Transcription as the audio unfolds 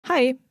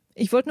Hi,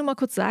 ich wollte nur mal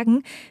kurz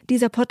sagen,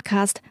 dieser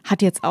Podcast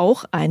hat jetzt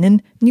auch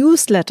einen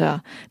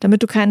Newsletter,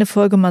 damit du keine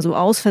Folge mal so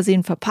aus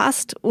Versehen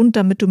verpasst und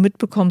damit du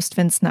mitbekommst,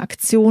 wenn es eine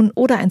Aktion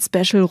oder ein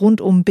Special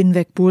rund um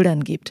WEG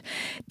Bouldern gibt.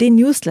 Den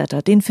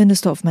Newsletter, den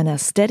findest du auf meiner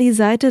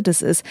Steady-Seite,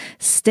 das ist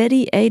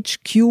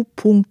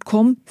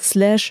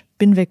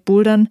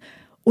steadyhq.com/WEG-Bouldern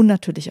und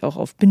natürlich auch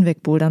auf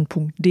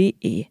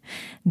binwegbouldern.de.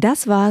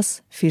 Das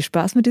war's, viel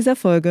Spaß mit dieser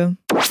Folge.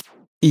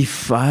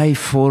 If I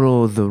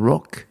follow the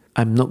rock,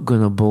 I'm not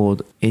gonna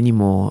board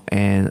anymore,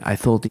 and I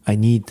thought I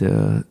need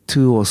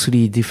 2 or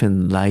 3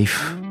 different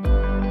life.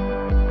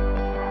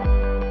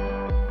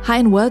 Hi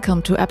and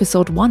welcome to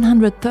episode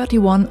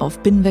 131 of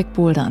WEG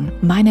Bouldern.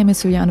 My name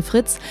is Juliane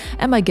Fritz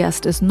and my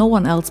guest is no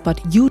one else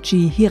but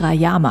Yuji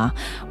Hirayama,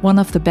 one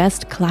of the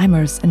best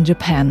climbers in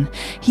Japan.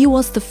 He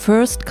was the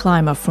first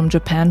climber from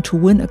Japan to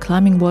win a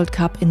Climbing World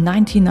Cup in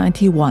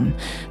 1991,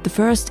 the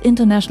first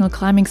international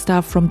climbing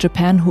star from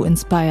Japan who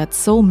inspired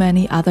so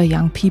many other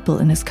young people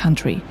in his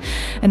country.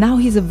 And now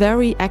he's a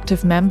very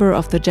active member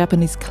of the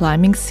Japanese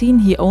climbing scene.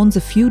 He owns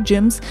a few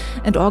gyms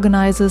and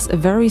organizes a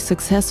very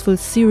successful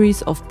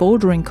series of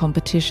bouldering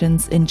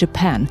competitions in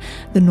Japan,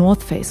 the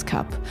North Face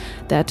Cup,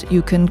 that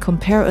you can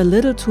compare a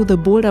little to the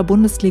Boulder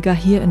Bundesliga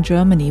here in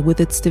Germany with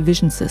its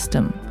division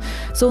system.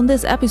 So in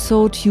this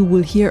episode you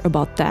will hear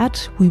about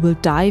that, we will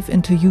dive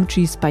into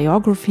Yuji's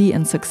biography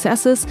and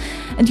successes,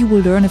 and you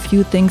will learn a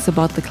few things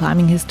about the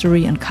climbing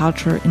history and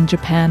culture in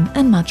Japan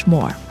and much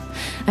more.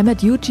 I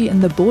met Yuji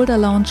in the Boulder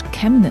Lounge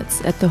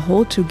Chemnitz at the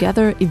Hold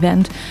Together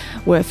event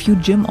where a few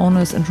gym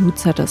owners and route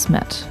setters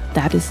met.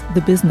 That is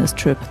the business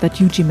trip that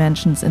Yuji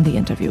mentions in the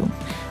interview.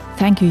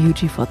 Thank you,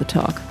 Yuji, for the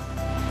talk.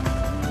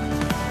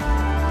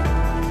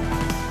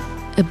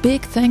 A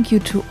big thank you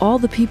to all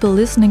the people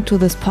listening to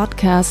this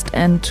podcast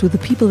and to the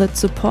people that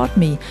support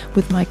me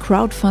with my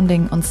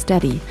crowdfunding on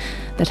Steady.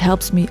 That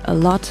helps me a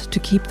lot to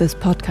keep this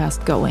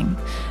podcast going.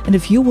 And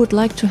if you would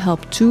like to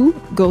help too,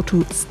 go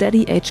to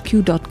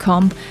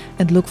steadyhq.com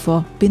and look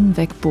for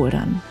WEG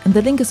Bouldern. And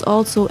the link is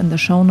also in the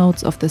show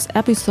notes of this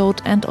episode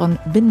and on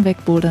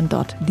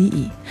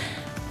binwegbouldern.de.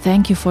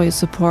 Thank you for your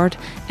support,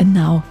 and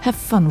now have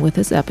fun with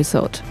this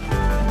episode.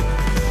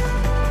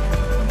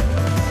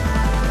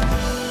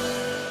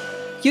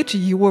 Yuji,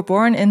 you were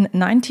born in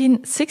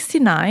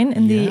 1969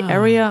 in the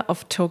area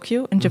of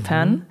Tokyo in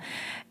Japan,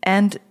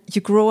 and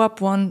you grew up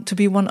to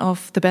be one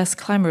of the best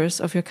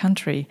climbers of your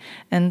country.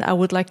 And I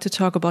would like to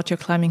talk about your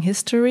climbing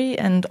history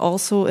and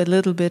also a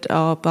little bit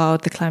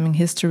about the climbing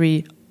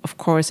history, of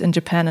course, in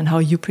Japan and how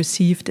you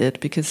perceived it,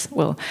 because,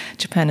 well,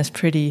 Japan is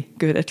pretty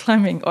good at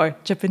climbing, or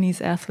Japanese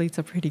athletes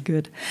are pretty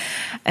good.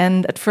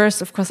 And at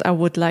first, of course, I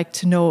would like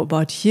to know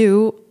about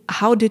you.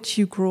 How did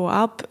you grow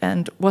up,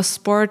 and was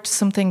sport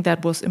something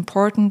that was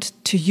important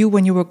to you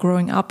when you were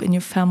growing up in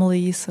your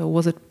family? So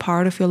was it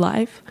part of your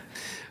life?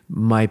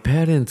 My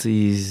parents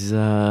they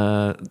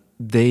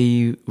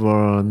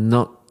were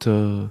not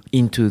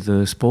into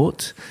the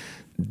sport.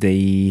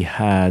 They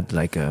had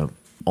like a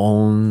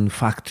own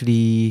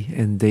factory,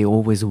 and they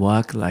always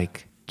work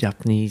like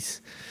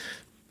Japanese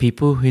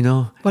people, you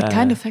know. What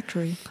kind of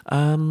factory?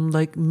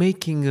 Like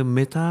making a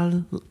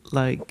metal,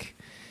 like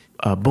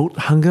a boat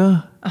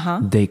hanger.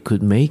 They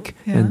could make,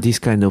 and this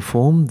kind of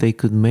foam they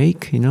could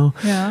make, you know.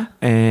 Yeah.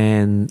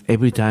 And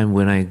every time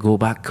when I go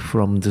back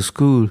from the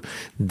school,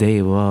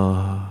 they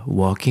were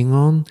working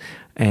on,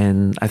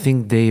 and I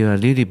think they are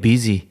really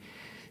busy,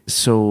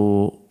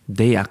 so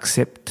they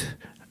accept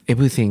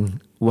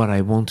everything what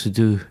I want to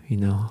do, you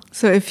know.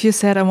 So if you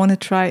said I want to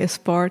try a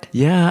sport,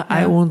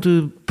 I want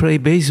to play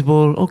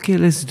baseball, okay,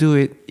 let's do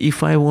it.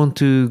 If I want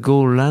to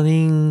go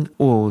running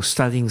or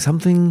studying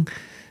something,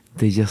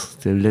 they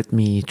just let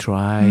me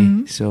try.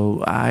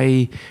 So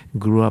I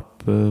grew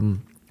up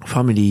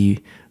family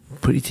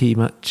pretty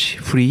much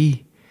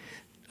free,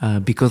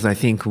 because I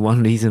think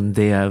one reason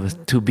they are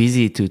too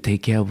busy to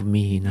take care of me,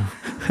 you know.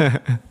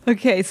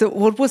 Okay, so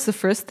what was the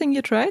first thing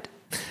you tried?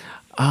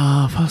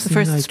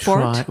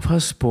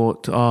 First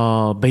sport,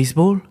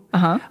 baseball.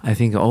 I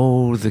think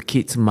all the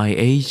kids my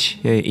age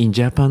in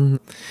Japan,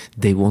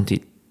 they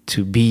wanted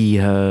to be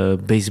a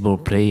baseball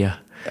player.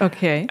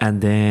 Okay.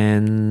 And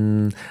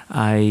then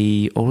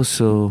I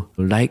also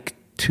like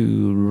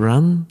to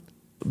run,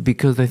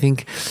 because I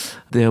think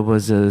there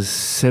was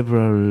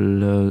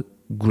several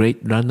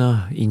great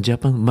runner in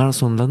Japan,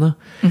 marathon runner.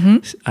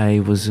 I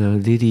was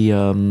really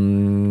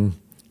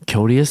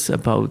curious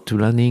about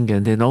running,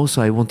 and then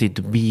also I wanted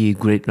to be a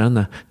great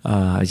runner.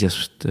 I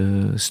just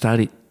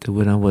started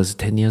when I was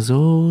 10 years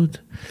old.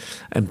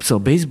 And so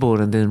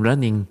baseball and then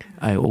running,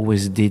 I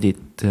always did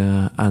it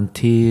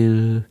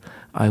until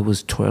I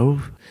was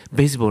 12.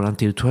 Baseball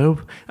until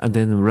 12, and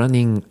then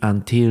running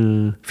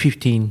until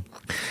 15.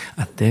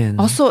 And then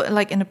also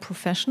like in a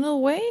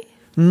professional way?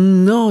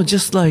 No,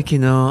 just like, you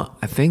know,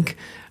 I think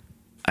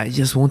I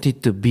just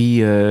wanted to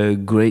be a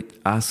great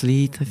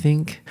athlete, I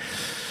think.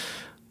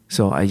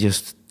 So I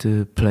just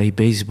play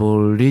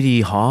baseball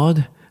really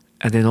hard,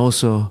 and then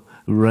also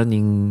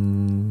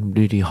running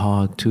really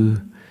hard too.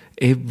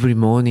 Every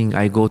morning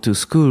I go to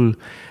school,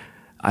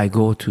 I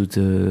go to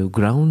the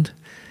ground,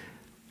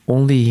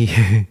 only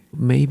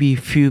maybe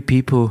few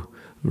people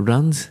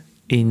runs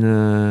in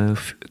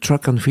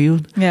track and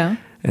field. Yeah.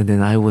 And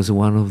then I was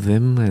one of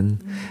them.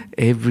 And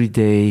every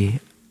day,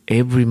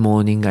 every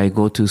morning I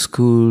go to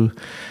school.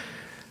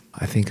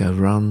 I think I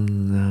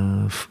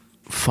run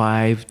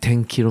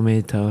 5-10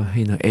 kilometer,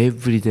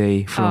 every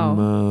day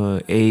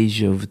from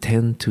age of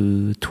 10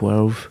 to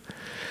 12.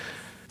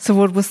 So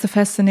what was the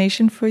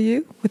fascination for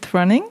you with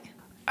running?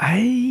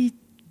 I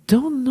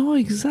don't know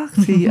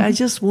exactly. I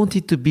just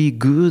wanted to be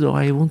good, or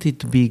I wanted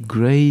to be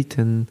great,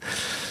 and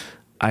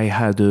I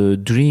had a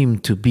dream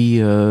to be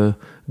a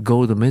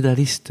gold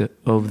medalist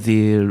of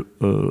the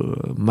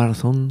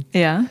marathon.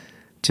 Yeah.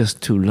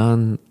 Just to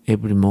run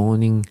every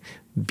morning,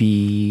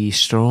 be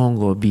strong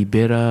or be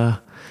better.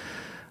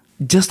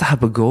 Just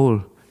have a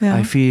goal. Yeah.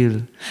 I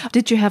feel.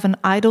 Did you have an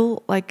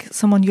idol, like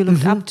someone you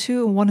looked up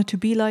to and wanted to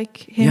be like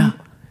him?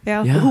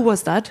 Yeah. Who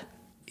was that?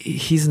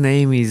 His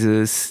name is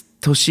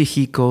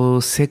Toshihiko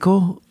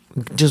Seko.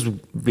 Just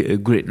a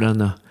great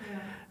runner.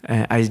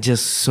 I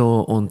just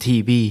saw on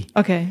TV.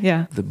 Okay,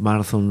 yeah. The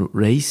marathon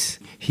race.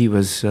 He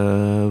was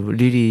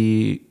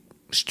really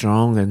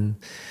strong, and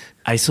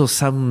I saw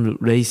some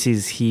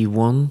races he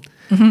won.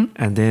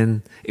 And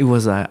then it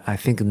was, I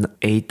think,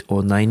 8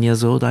 or 9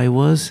 years old I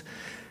was,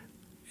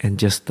 and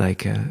just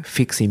like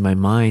fix in my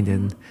mind,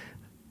 and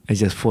I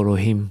just follow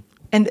him.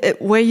 And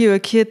were you a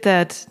kid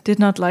that did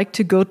not like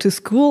to go to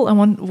school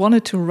and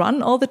wanted to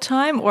run all the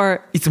time,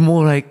 or? It's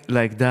more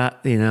like that,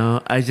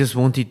 I just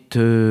wanted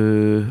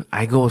to.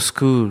 I go to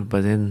school,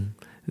 but then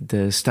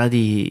the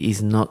study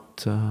is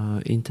not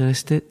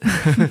interested.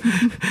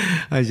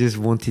 I just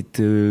wanted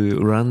to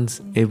run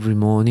every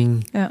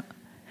morning. Yeah.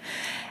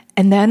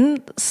 And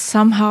then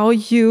somehow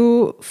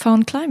you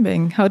found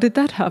climbing. How did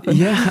that happen?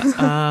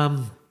 Yeah,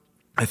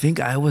 I think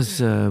I was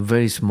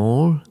very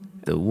small,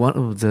 one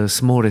of the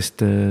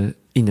smallest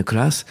in the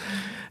class.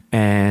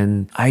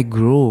 And I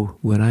grew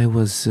when I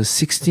was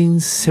 16,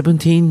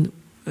 17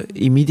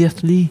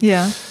 immediately.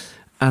 Yeah.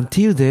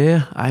 Until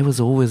there, I was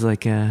always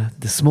like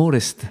the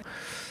smallest.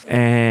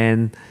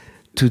 And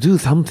to do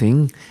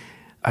something,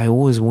 I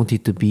always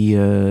wanted to be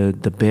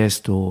the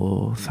best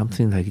or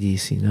something like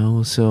this,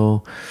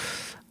 So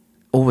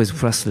always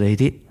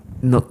frustrated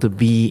not to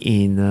be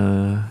in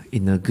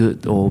a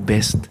good or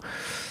best.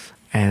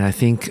 And I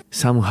think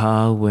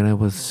somehow when I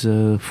was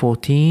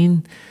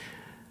 14,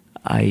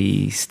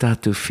 I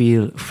start to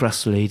feel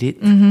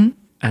frustrated.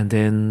 And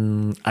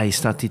then I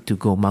started to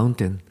go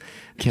mountain.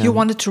 You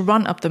wanted to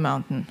run up the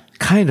mountain?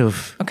 Kind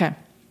of. Okay.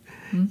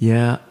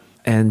 Yeah.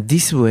 And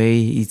this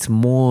way, it's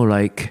more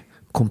like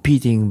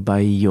competing by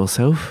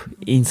yourself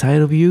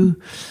inside of you,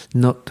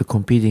 not the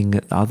competing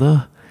with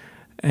other.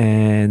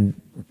 And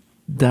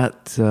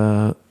that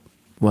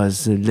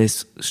was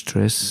less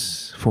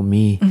stress for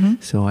me.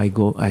 So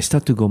I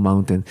start to go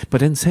mountain.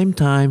 But at the same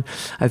time,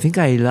 I think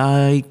I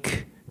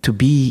like to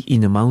be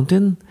in a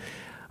mountain.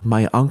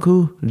 My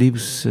uncle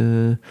lives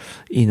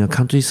in a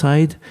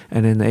countryside,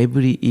 and then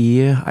every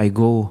year I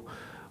go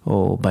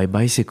by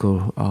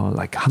bicycle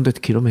like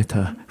 100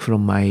 kilometers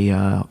from my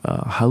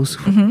house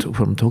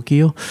from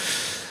Tokyo,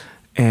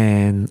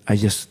 and I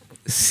just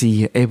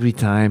see every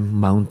time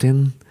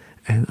mountain,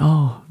 and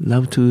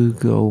love to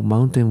go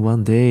mountain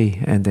one day.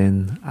 And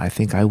then I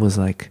think I was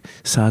like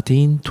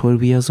 13,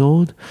 12 years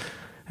old,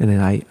 and then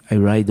I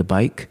ride the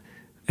bike.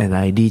 And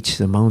I reached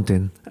the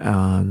mountain,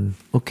 and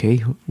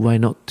okay, why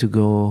not to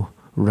go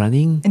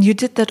running? And you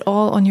did that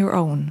all on your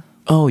own?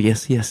 Oh,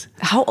 yes.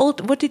 How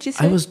old, what did you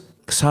say? I was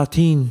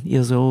 13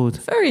 years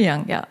old. Very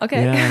young, yeah,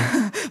 okay.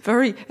 Yeah.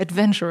 Very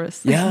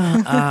adventurous.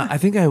 Yeah, I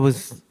think I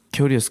was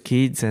curious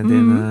kids, and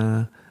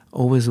then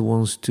always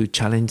wants to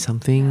challenge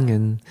something.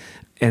 And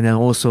then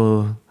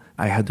also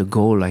I had a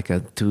goal like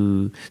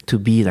to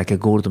be like a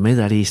gold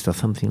medalist or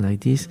something like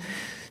this.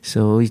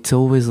 So it's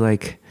always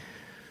like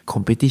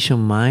competition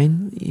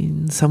mind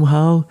in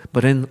somehow,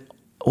 but then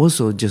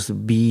also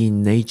just be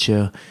in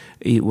nature.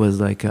 It was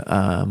like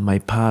my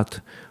part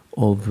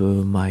of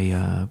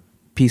my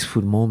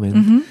peaceful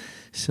moment.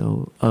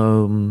 So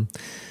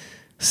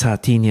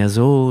 13 years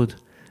old,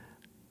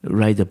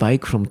 ride a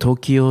bike from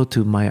Tokyo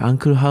to my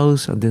uncle's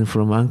house, and then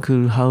from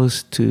uncle's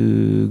house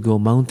to go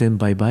mountain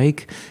by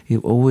bike. It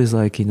always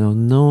like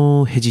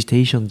no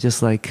hesitation,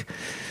 just like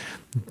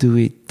do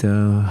it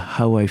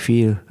how I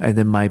feel. And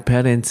then my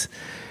parents,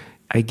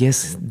 I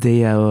guess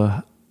they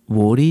are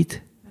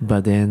worried,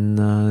 but then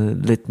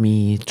let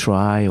me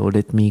try or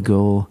let me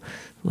go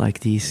like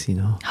this,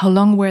 How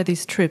long were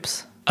these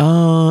trips?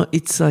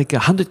 It's like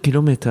 100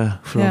 kilometers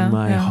from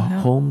my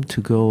home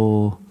to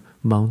go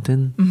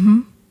mountain.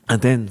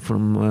 And then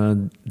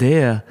from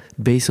there,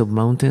 base of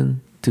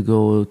mountain to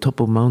go top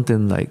of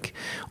mountain, like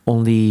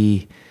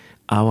only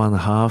hour and a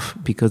half,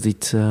 because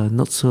it's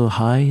not so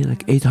high,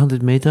 like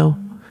 800-meter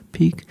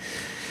peak.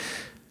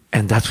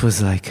 And that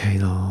was like,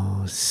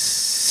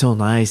 so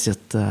nice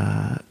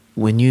that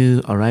when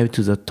you arrive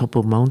to the top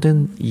of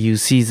mountain, you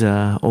see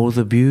all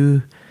the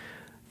view.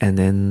 And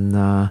then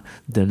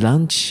the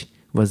lunch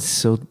was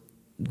so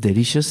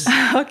delicious.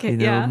 Okay,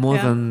 more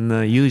yeah.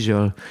 than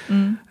usual.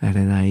 And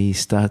then I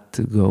start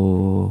to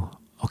go,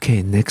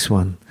 okay, next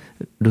one,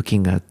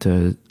 looking at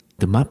the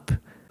map,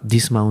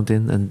 this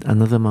mountain and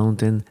another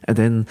mountain. And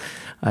then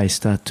I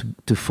start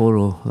to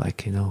follow,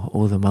 like,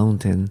 all the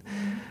mountain,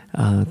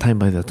 time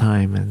by the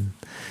time.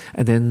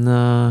 And then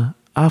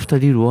after a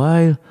little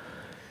while,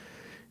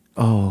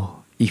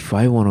 if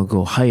I want to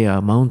go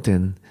higher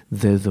mountain,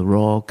 there's the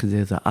rock,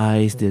 there's the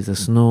ice, there's the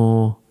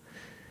snow.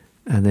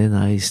 And then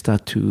I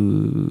start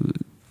to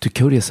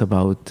curious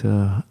about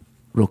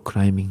rock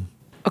climbing.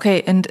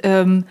 Okay, and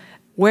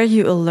were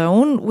you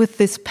alone with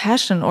this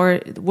passion, or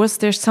was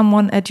there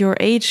someone at your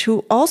age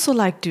who also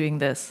liked doing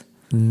this?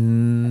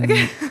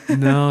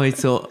 No,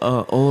 it's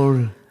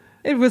all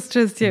it was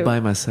just you. By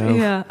myself.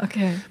 Yeah,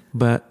 okay.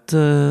 But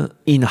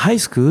in high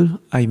school,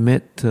 I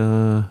met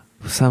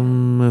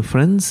some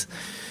friends.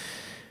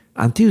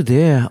 Until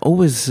there,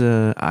 always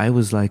I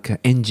was like an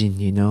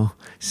engine,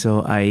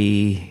 So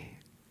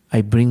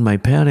I bring my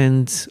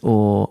parents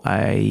or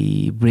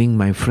I bring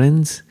my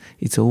friends.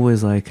 It's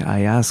always like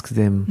I ask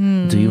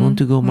them, do you want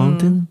to go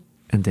mountain?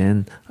 And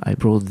then I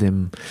brought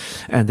them.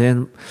 And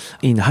then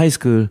in high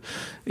school,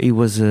 it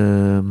was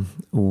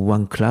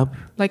one club.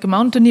 Like a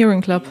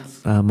mountaineering club?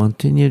 A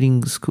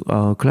mountaineering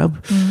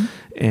club.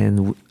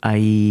 And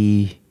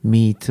I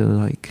meet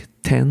like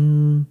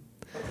 10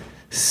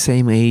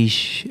 same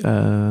age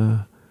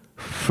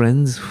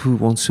friends who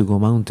wants to go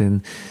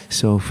mountain.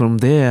 So from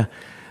there,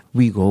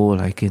 we go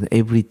like in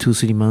every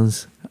 2-3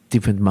 months,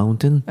 different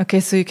mountain. Okay,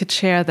 so you could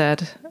share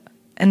that.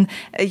 And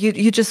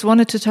you just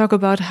wanted to talk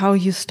about how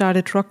you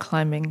started rock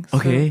climbing. So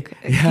Okay.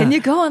 Yeah. Can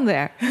you go on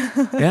there?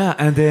 Yeah,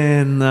 and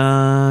then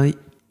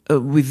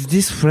with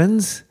these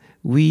friends,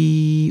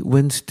 we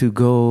went to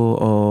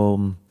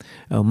go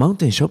a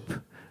mountain shop,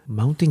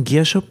 mountain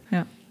gear shop.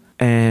 Yeah.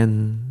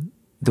 And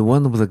the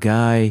one of the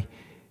guy,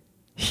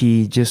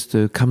 he just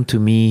come to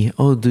me,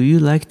 do you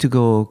like to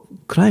go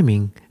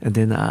climbing? And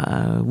then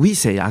we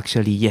say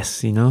actually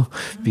yes,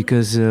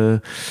 because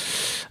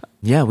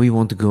we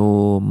want to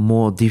go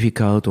more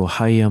difficult or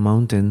higher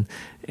mountain.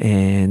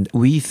 And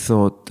we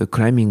thought the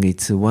climbing,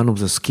 it's one of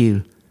the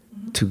skill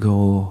to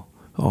go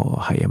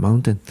higher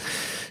mountain.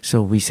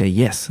 So we say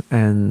yes.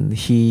 And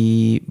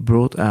he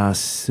brought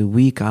us a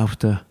week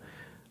after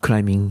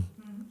climbing.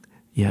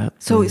 Yeah.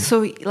 So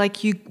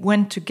like you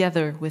went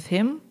together with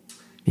him?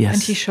 Yes.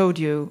 And he showed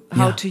you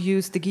how to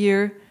use the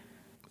gear?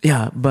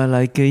 Yeah, but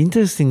like an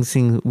interesting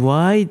thing,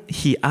 why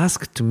he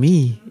asked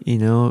me,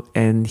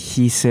 and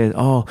he said,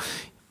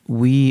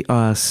 we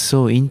are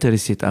so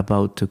interested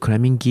about the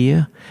climbing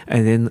gear.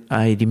 And then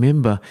I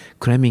remember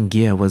climbing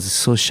gear was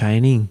so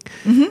shining.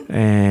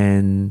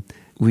 And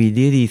we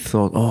really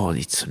thought,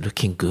 it's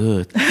looking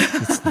good.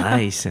 It's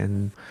nice.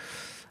 And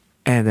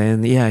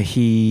then,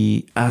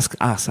 he asked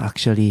us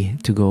actually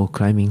to go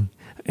climbing.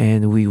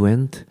 And we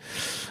went.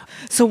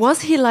 So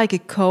was he like a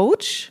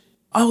coach?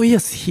 Oh,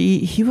 yes.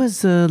 He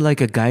was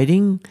like a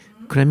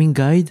climbing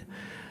guide.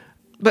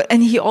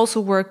 And he also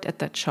worked at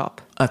that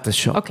shop? At the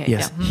shop, okay,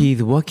 yes. Yeah.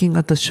 He's working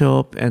at the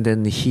shop, and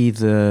then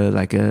he's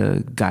like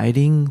a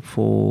guiding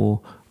for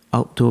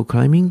outdoor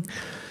climbing.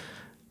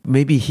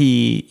 Maybe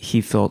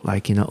he thought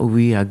like,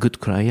 we are a good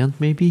client,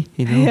 maybe,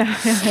 Yeah.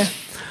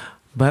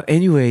 But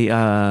anyway,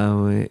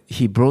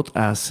 he brought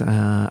us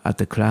at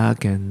the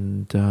crack,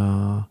 and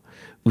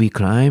we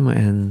climb.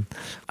 And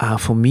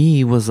for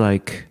me, it was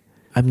like,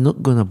 I'm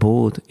not gonna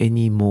board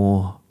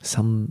anymore.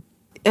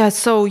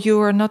 So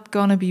you are not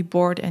gonna be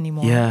bored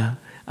anymore. Yeah,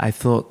 I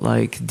thought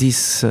like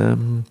this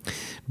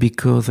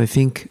because I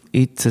think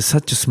it's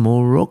such a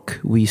small rock.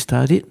 We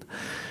started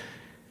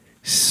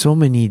so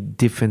many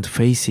different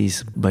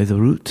phases by the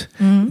route.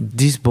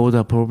 This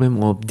border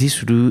problem or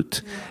this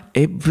route,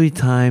 every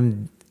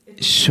time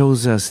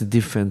shows us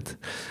different.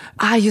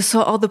 You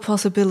saw all the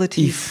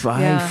possibilities. If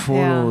I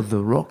follow the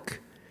rock,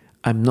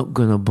 I'm not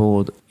gonna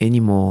board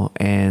anymore.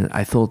 And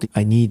I thought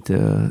I need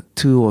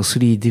 2 or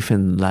 3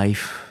 different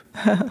life.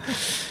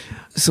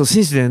 So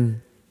since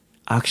then,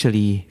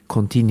 actually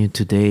continue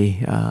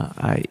today.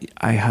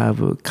 I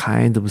have a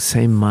kind of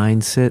same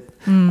mindset.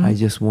 I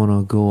just want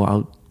to go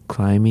out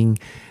climbing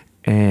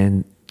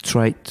and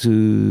try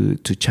to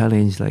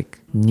challenge like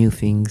new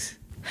things.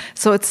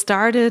 So it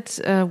started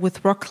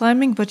with rock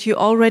climbing, but you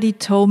already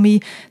told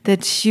me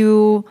that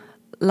you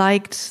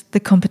liked the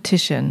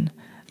competition.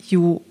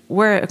 You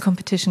were a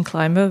competition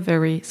climber,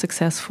 very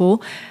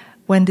successful.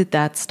 When did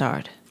that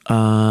start?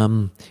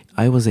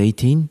 I was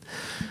 18.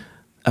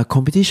 A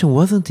competition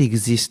wasn't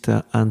exist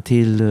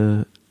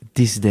until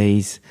these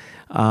days.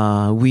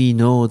 We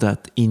know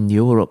that in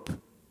Europe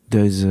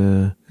there's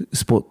a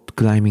sport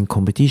climbing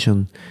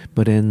competition,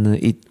 but then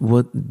it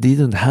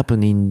didn't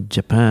happen in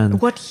Japan.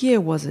 What year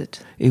was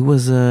it? It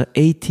was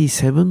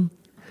 87.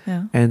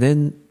 Yeah. And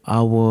then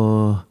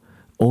our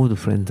old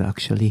friends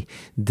actually,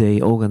 they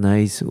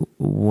organized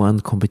one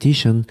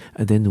competition,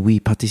 and then we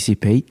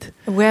participate.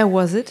 Where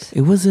was it?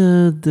 It was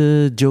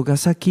the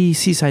Jogasaki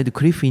seaside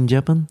cliff in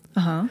Japan.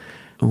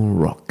 On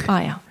rock.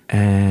 Yeah.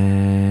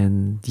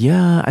 And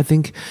I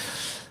think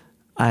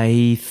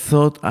I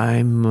thought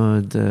I'm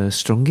the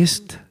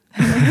strongest,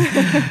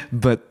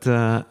 but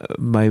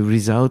my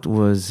result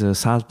was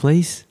third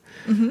place.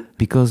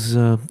 Because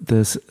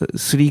the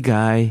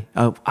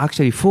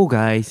four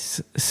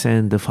guys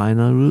sent the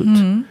final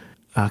route.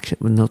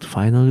 Actually, not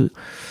final route.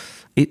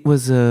 It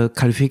was a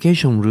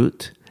qualification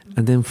route,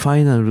 and then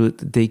final route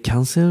they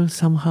canceled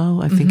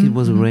somehow. I think it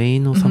was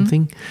rain or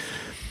something.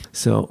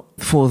 So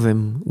for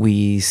them,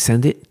 we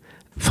sent it.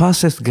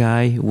 Fastest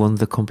guy won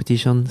the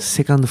competition.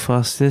 Second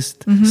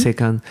fastest,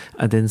 second,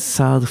 and then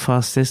third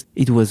fastest.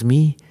 It was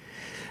me,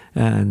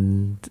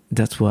 and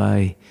that's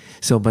why.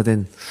 So, but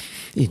then,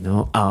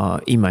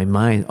 in my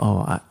mind,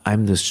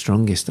 I'm the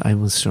strongest.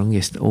 I'm the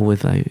strongest.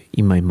 Always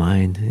in my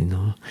mind,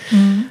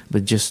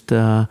 But just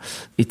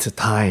it's a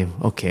time,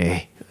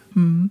 okay.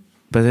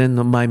 But then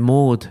my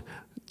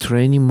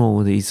training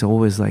mode is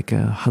always like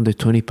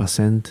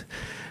 120%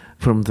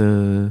 from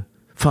the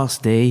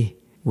first day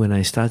when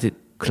I started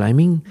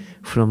climbing.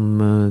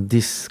 From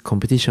this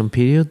competition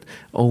period,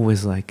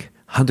 always like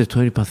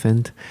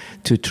 120%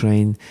 to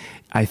train.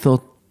 I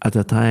thought at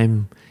the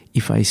time,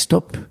 if I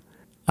stop,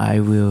 I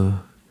will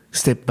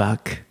step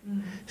back.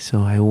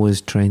 So I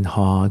always train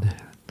hard.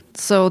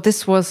 So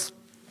this was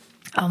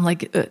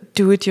like a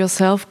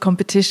do-it-yourself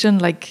competition,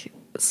 like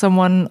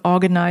someone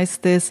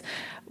organized this.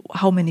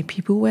 How many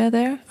people were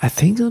there? I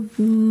think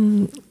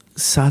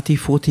 30,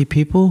 40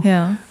 people.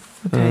 Yeah.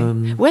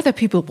 Okay. Were there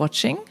people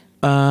watching?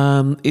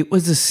 It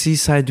was a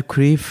seaside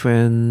cliff,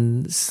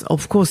 and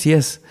of course,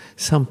 yes,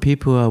 some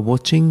people are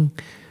watching.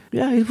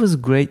 Yeah, it was a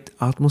great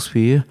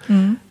atmosphere.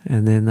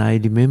 And then I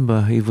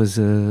remember it was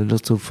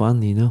lots of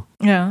fun,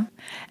 Yeah.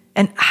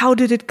 And how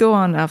did it go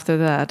on after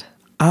that?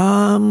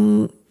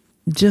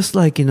 Just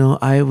like,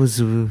 I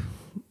was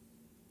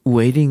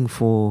waiting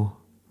for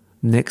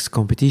next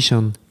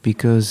competition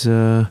because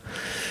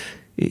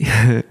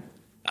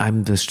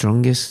I'm the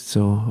strongest.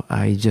 So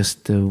I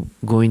just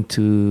going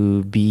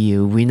to be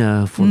a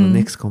winner for the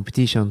next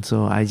competition.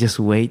 So I just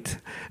wait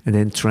and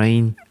then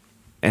train.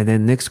 And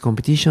then next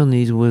competition,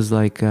 it was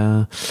like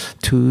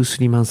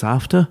 2-3 months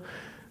after,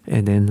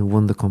 and then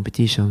won the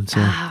competition.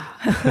 So,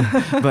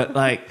 but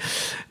like,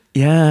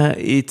 yeah,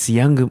 it's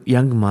young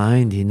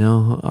mind,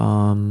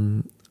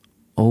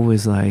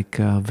 always like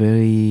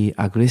very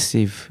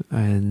aggressive.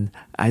 And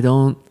I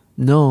don't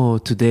know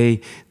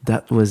today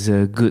that was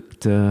a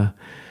good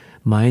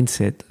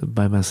mindset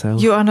by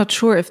myself. You are not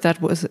sure if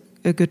that was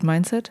a good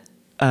mindset?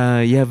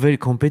 Yeah, very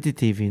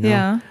competitive,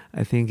 Yeah.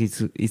 I think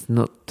it's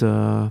not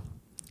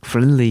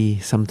friendly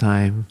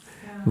sometimes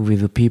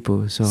with the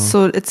people.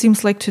 So it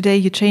seems like today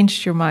you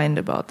changed your mind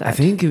about that. I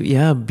think,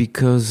 yeah,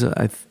 because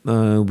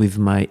with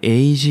my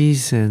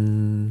ages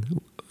and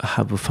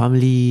have a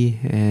family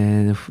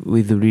and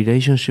with the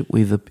relationship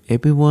with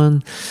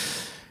everyone,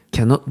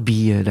 cannot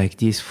be like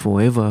this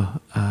forever.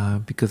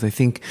 Because I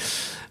think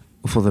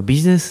for the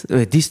business,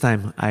 this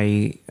time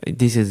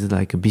this is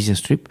like a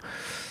business trip.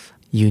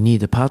 You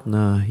need a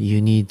partner, you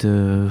need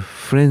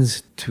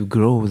friends to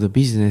grow the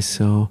business.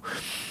 So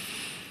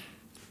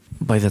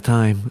by the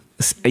time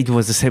it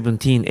was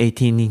 17,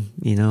 18,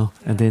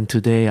 and then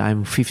today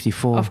I'm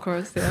 54. Of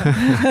course,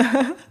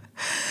 yeah.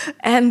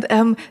 And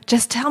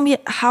just tell me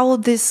how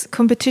this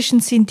competition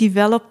scene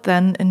developed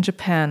then in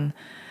Japan.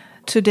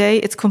 Today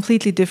it's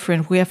completely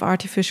different. We have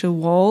artificial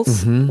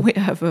walls. We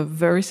have a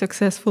very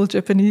successful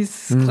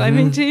Japanese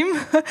climbing team.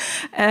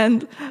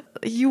 And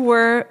you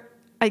were,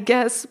 I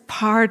guess,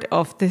 part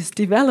of this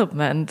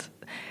development.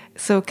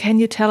 So can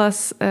you tell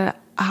us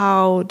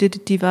how did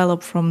it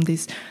develop from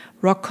these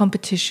rock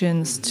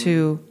competitions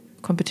to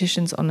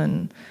competitions on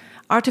an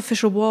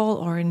artificial wall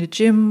or in the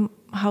gym?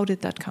 How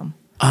did that come?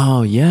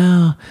 Oh,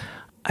 yeah.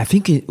 I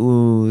think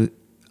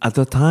at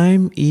the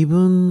time,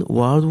 even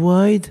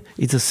worldwide,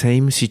 it's the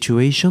same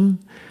situation.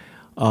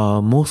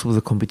 Most of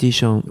the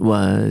competition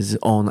was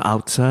on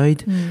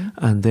outside.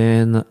 And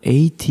then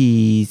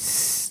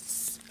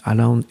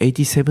around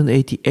 87,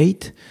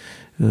 88,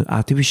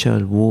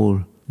 artificial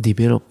wall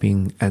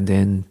developing, and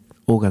then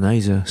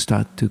organizer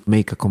start to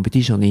make a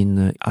competition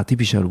in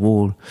artificial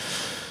wall.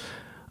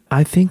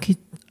 I think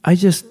I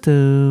just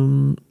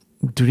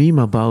dream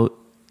about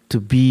to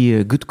be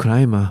a good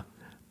climber,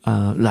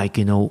 like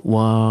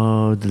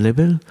world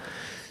level.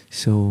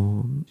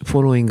 So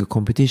following a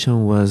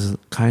competition was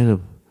kind of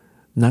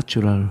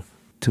natural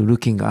to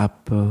looking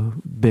up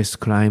best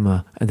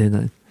climber, and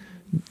then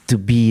to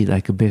be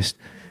like a best,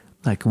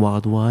 like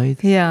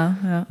worldwide. Yeah.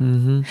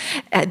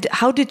 And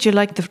how did you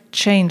like the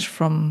change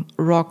from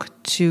rock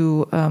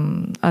to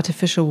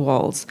artificial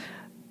walls?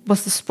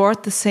 Was the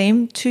sport the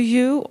same to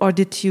you, or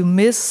did you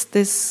miss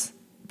this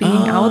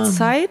being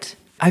outside?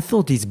 I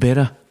thought it's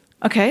better.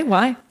 Okay,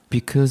 why?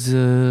 Because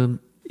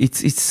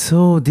it's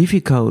so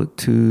difficult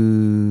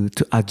to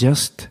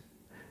adjust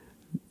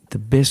the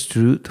best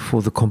route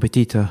for the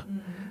competitor.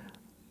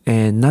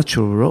 And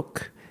natural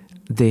rock,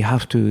 they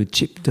have to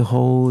chip the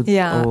hole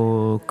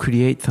or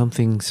create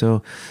something.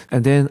 So,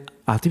 and then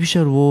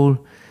artificial wall,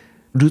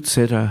 route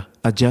setter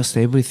adjust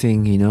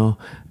everything,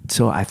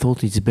 so I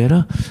thought it's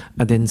better.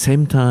 And then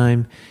same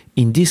time,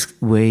 in this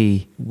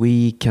way,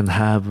 we can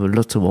have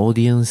lots of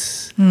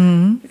audience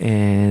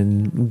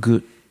and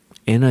good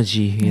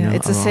energy. You know,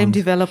 it's the same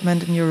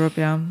development in Europe,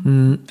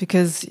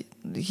 because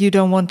you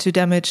don't want to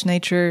damage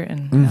nature,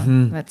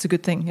 and that's a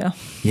good thing.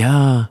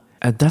 Yeah.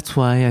 And that's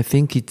why I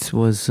think it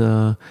was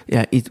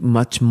it's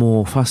much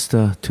more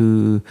faster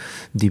to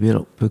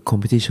develop a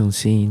competition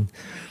scene.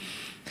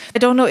 I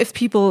don't know if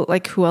people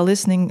like who are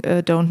listening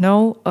don't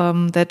know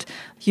that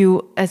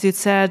you, as you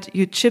said,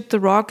 you chip the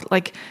rock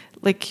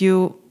like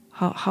you.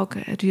 How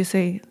do you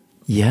say?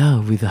 Yeah,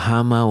 with a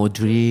hammer or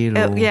drill.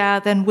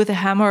 Then with a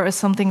hammer or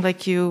something,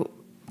 like you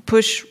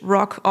push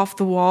rock off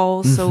the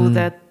wall so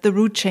that the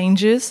route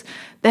changes.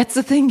 That's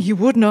the thing you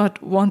would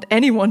not want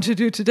anyone to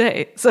do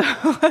today. So,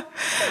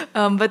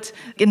 but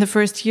in the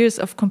first years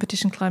of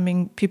competition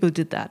climbing, people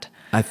did that.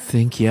 I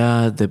think,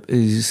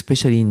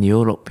 especially in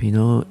Europe, you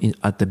know,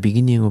 at the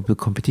beginning of the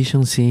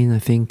competition scene, I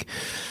think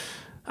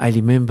I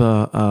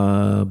remember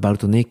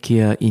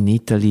Bardonecchia in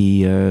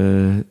Italy,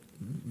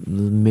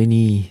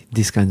 many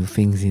these kind of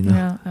things, you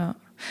know. Yeah.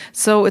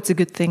 So it's a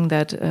good thing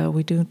that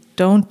we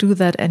don't do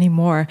that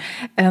anymore.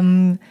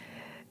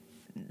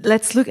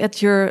 Let's look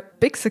at your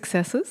big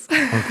successes.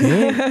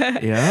 Okay.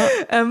 Yeah.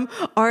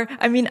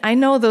 I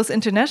know those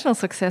international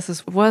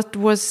successes. What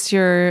was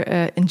your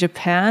in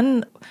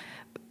Japan?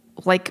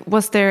 Like,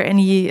 was there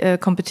any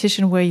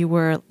competition where you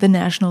were the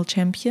national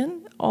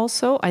champion?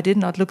 Also, I did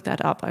not look that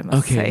up, I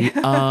must say.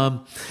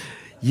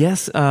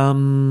 Yes.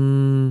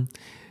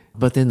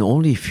 But then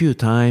only a few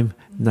times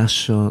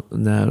national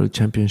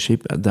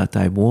championship that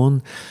I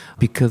won,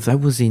 because I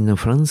was in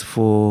France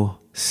for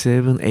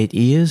 7-8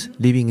 years,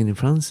 living in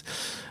France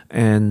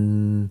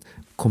and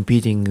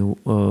competing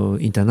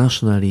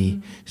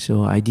internationally.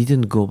 So I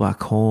didn't go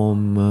back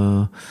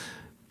home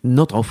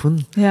not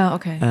often. Yeah,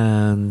 okay.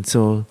 And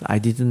so I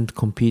didn't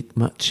compete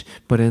much.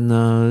 But then,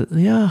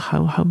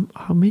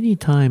 how many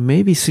times?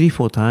 Maybe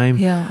 3-4 times.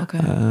 Yeah, okay.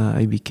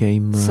 I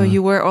became. So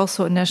you were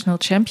also a national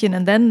champion,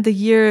 and then the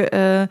year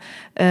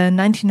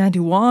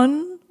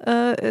 1991.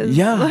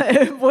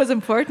 Was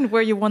important,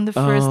 where you won the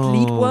first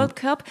Lead World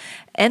Cup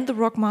and the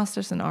Rock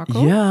Masters in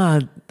Arco.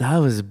 Yeah, that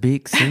was a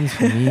big thing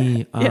for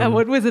me.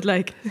 What was it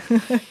like?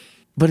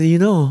 But you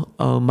know,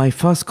 my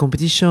first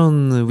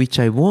competition which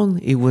I won,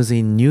 it was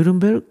in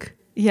Nuremberg.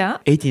 Yeah.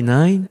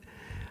 89.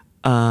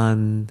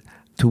 And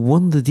to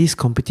win this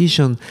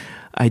competition,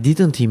 I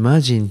didn't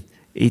imagine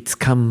it's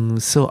come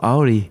so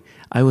early.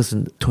 I was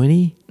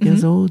 20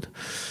 years old,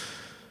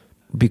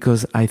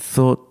 because I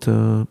thought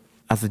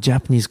as a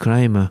Japanese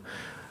climber,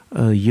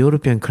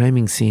 European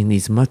climbing scene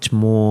is much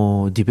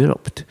more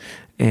developed.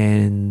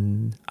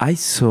 And I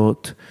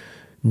thought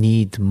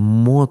need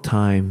more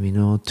time, you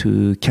know,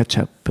 to catch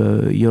up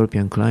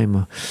European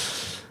climber.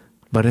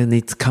 But then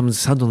it comes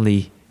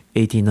suddenly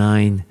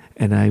 89,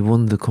 and I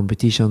won the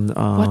competition.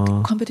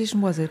 What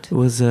competition was it? It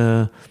was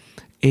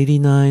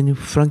 89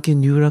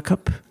 Franken Euro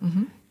Cup.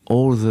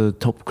 All the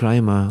top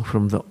climber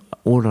from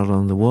all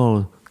around the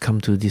world come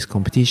to this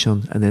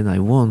competition, and then I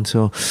won.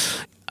 So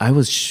I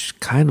was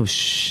kind of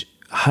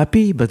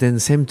happy, but then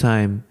same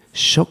time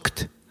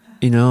shocked,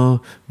 you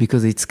know,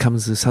 because it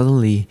comes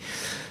suddenly.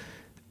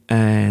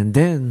 And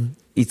then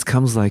it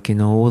comes like, you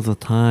know, all the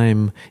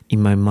time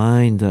in my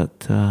mind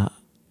that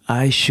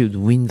I should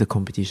win the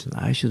competition.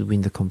 I should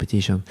win the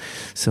competition.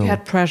 So you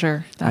had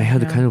pressure. I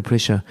had a kind of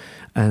pressure.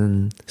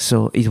 And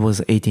so it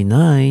was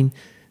 89,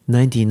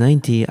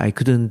 1990, I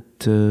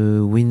couldn't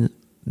win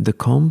the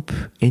comp,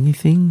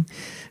 anything.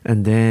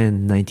 And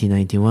then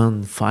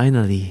 1991,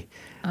 finally,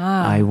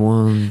 I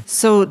won.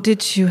 So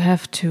did you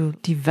have to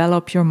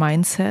develop your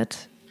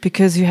mindset?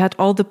 Because you had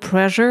all the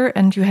pressure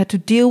and you had to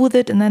deal with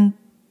it, and then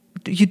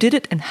you did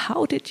it. And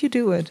how did you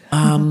do it?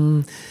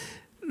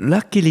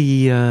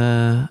 Luckily,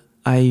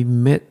 I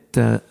met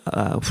a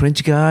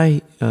French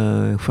guy,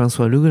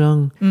 François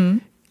Legrand.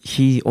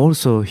 He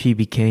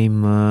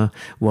became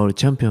world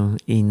champion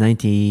in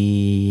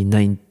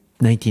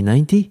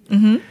 1990.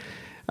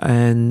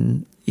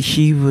 And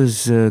he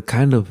was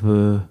kind of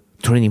a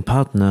training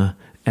partner,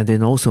 and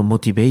then also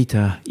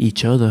motivator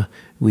each other.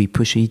 We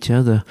push each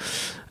other.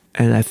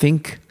 And I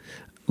think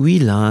we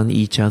learn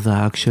each other,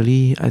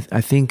 actually.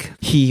 I think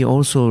he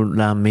also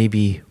learned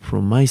maybe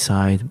from my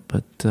side,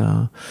 but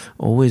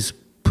always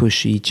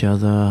push each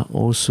other.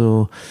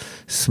 Also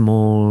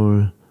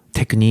small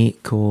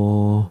technique,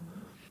 and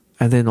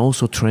then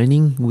also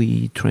training.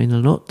 We train a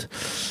lot.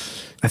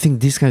 I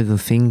think this kind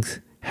of things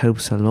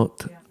helps a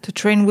lot. To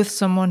train with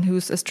someone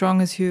who's as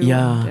strong as you.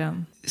 Yeah.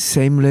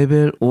 Same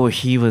level, or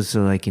he was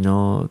like, you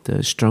know,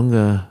 the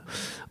stronger.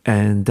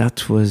 And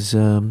that was,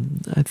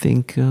 I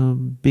think,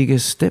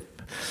 biggest step.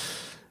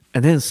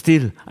 And then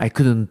still, I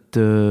couldn't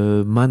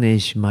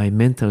manage my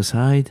mental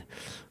side.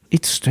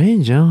 It's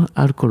strange, huh?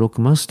 Arco Rock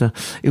Master.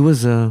 It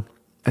was, I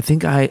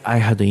think I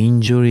had an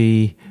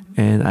injury,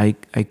 and I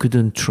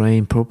couldn't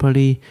train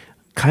properly.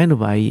 Kind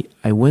of, I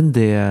went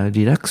there,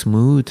 relaxed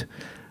mood,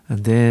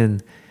 and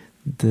then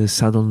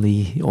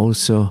suddenly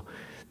also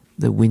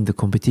win the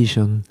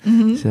competition.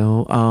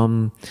 So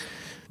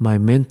my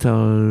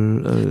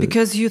mental...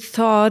 because you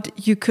thought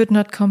you could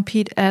not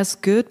compete as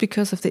good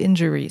because of the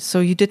injury. So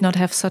you did not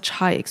have such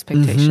high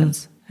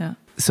expectations. Yeah.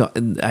 So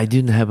I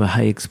didn't have a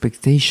high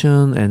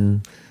expectation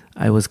and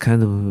I was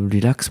kind of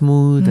relaxed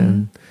mood.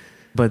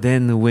 But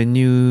then when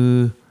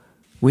you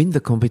win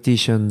the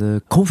competition,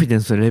 the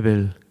confidence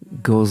level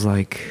goes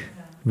like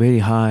very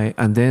high.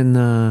 And then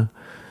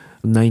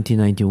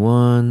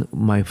 1991,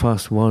 my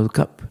first World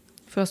Cup.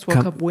 First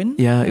World Cup win?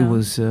 Yeah, it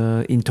was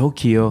in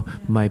Tokyo.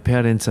 My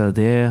parents are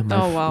there.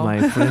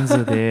 My friends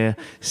are there.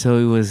 So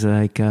it was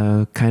like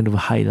a kind of a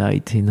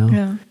highlight, you know.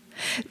 Yeah.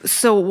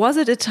 So was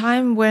it a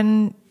time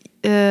when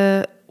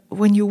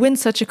you win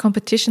such a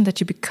competition that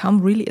you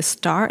become really a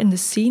star in the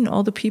scene?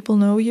 All the people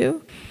know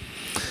you?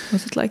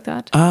 Was it like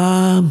that?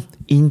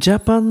 In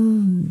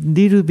Japan,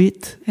 little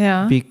bit.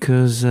 Yeah.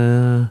 Because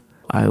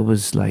I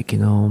was like, you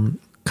know,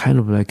 kind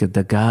of like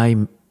the guy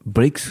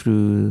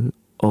breakthrough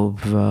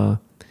of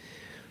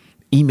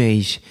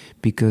image,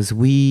 because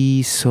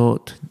we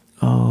thought,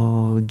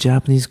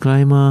 Japanese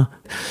climber,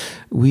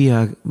 we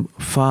are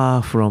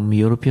far from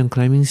European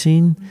climbing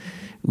scene.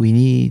 We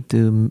need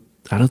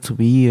a lot of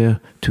year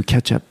to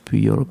catch up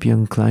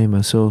European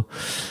climber. So,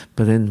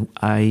 but then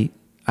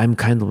I'm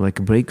kind of like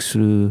a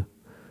breakthrough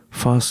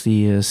first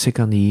year,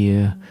 second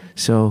year.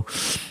 So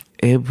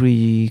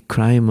every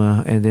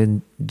climber and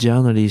then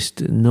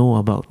journalists know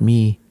about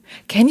me.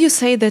 Can you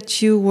say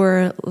that you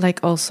were like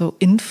also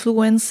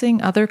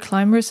influencing other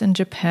climbers in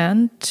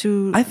Japan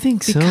to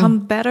become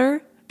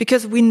better?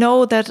 Because we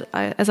know that,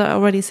 as I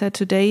already said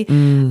today,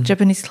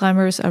 Japanese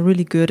climbers are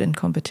really good in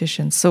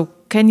competitions. So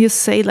can you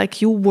say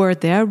like you were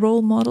their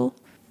role model?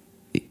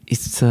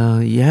 It's,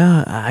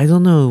 I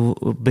don't know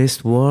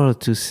best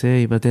word to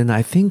say, but then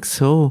I think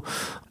so.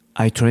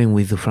 I train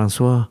with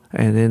Francois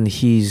and then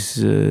he's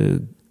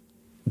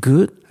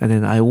good. And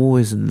then I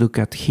always look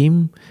at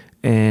him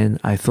and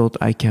I thought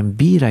I can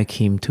be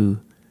like him too.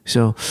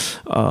 So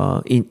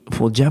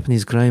for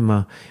Japanese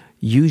climber,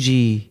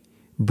 Yuji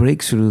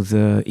breaks through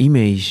the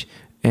image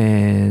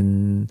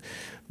and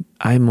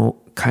I'm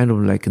kind of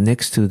like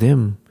next to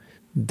them.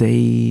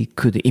 They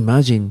could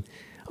imagine,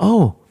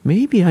 oh,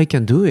 maybe I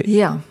can do it.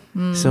 Yeah.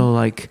 So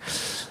like,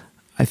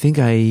 I think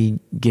I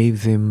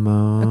gave them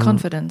a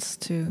confidence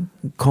too.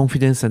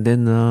 Confidence, and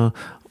then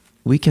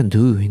we can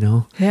do, you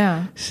know.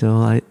 Yeah.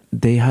 So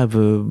they have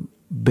a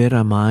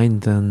better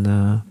mind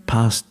than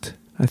past,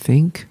 I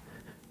think.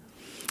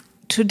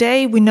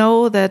 Today we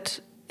know that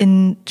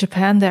in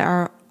Japan there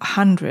are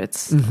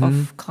hundreds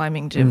of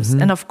climbing gyms,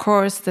 and of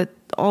course that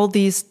all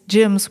these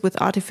gyms with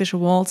artificial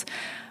walls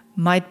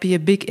might be a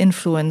big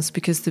influence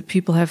because the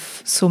people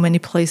have so many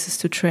places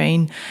to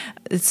train.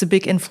 It's a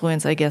big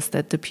influence, I guess,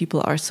 that the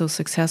people are so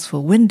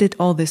successful. When did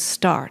all this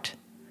start?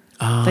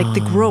 Like the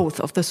growth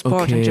of the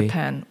sport in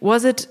Japan.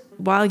 Was it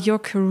while your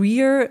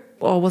career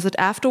or was it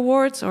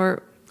afterwards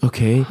or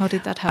how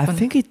did that happen? I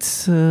think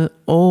it's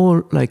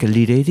all like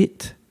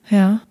related.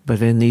 Yeah. But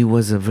then it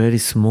was a very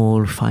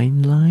small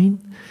fine line.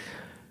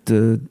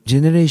 The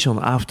generation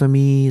after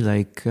me,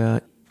 like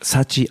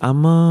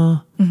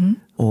Sachiyama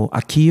or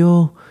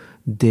Akio,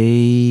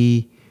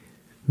 they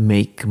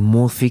make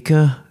more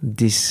thicker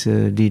this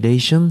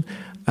relation,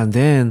 and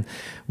then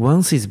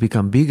once it's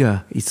become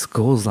bigger, it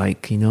goes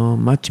like, you know,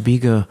 much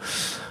bigger.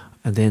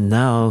 And then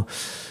now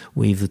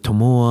with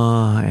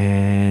Tomoa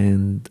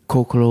and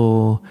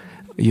Kokoro,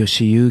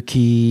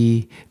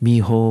 Yoshiyuki,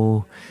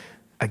 Miho,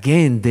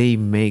 again they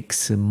make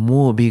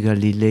more bigger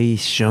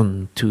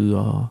relation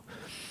to.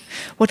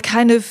 What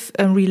kind of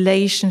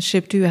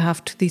relationship do you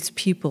have to these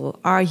people?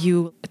 Are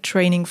you a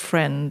training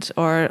friend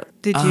or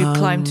did you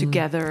climb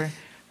together?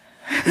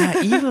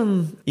 Yeah,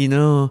 even, you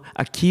know,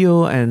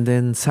 Akio and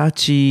then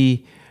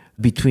Sachi,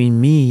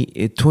 between me,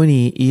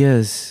 20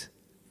 years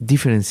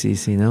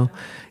differences, you know.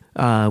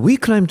 We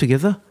climb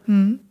together,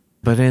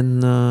 but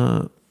then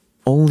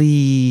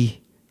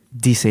only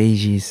these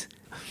ages.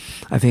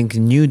 I think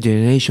new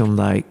generation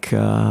like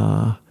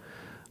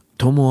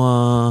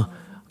Tomoa,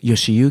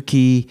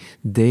 Yoshiyuki,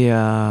 they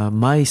are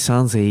my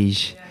son's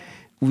age.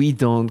 We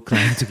don't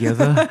climb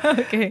together.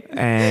 Okay.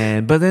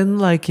 But then,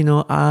 like, you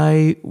know,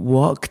 I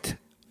worked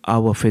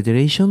our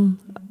federation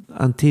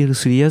until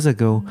 3 years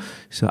ago.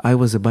 So I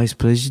was a vice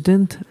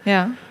president.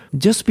 Yeah.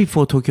 Just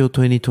before Tokyo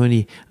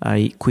 2020,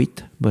 I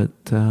quit. But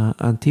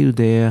until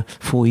there,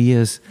 4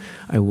 years,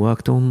 I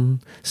worked on.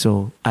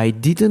 So I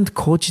didn't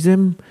coach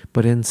them,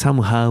 but then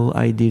somehow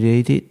I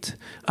did it.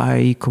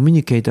 I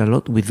communicate a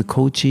lot with the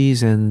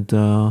coaches and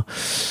who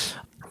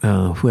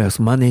else,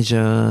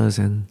 managers.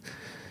 And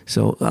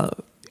so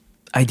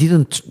I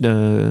didn't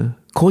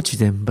coach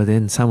them, but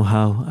then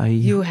somehow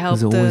you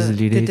helped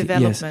the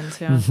development.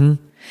 Yes. Yeah.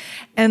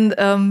 And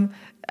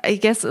I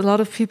guess a lot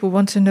of people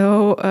want to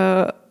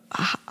know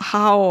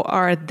how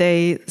are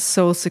they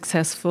so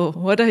successful?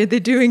 What are they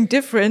doing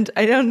different?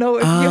 I don't know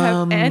if you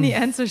have any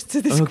answers to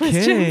these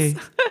questions.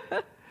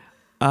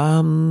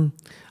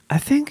 I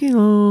think, you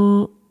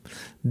know,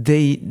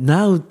 they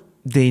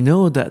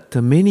know that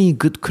many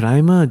good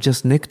climbers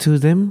just next to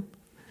them.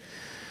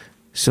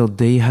 So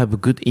they have a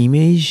good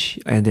image,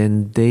 and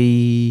then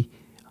they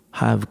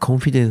have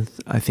confidence.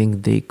 I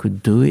think they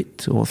could do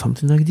it or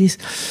something like this.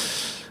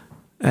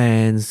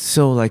 And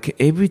so like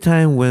every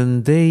time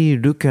when they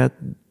look at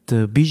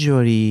the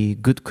visually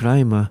good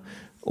climber,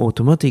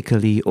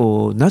 automatically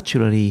or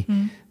naturally,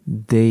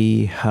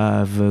 they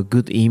have a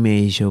good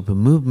image of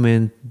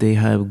movement, they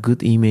have a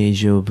good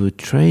image of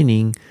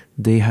training,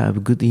 they have a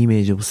good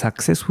image of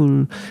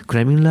successful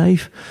climbing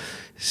life.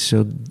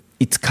 So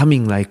it's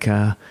coming like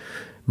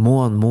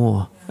more and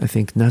more, I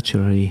think,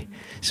 naturally.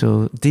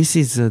 So this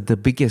is the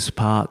biggest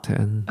part.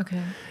 And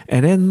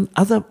then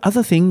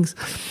other things,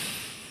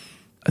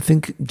 I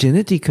think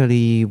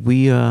genetically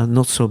we are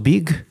not so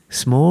big,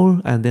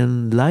 small, and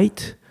then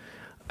light.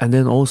 And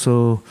then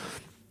also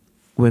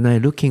when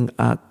I'm looking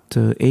at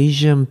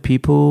Asian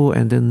people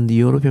and then the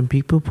European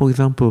people, for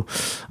example,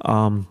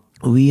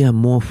 we are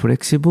more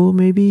flexible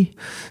maybe.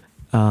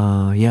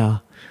 Yeah.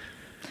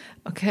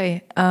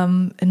 Okay.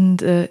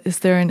 And is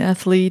there an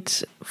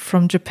athlete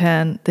from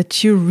Japan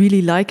that you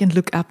really like and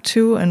look up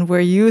to, and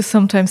where you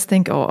sometimes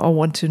think, oh, I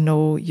want to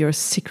know your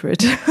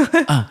secret?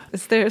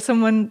 Is there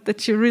someone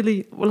that you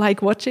really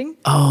like watching?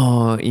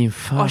 Oh, in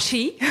fact. Or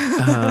she?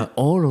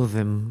 All of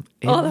them.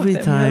 Every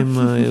time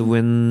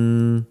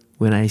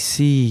when I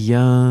see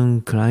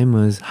young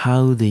climbers,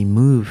 how they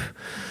move,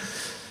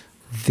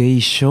 they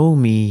show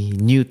me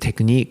new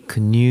technique,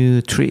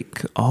 new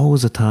trick all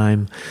the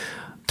time.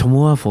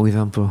 Tomoa, for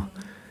example,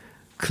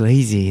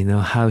 crazy,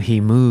 how he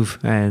move,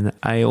 and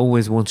I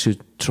always want to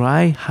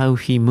try how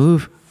he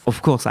move.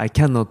 Of course, I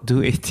cannot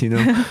do it,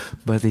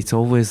 but it's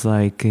always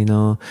like,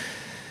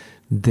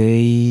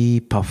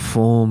 they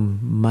perform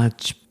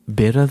much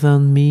better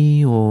than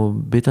me or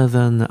better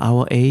than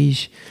our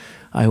age.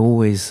 I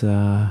always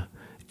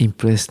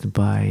impressed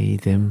by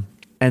them.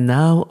 And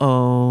now,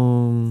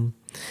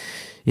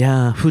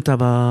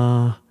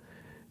 Futaba,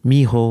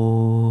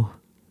 Miho,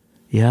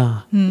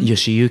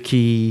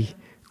 Yoshiyuki,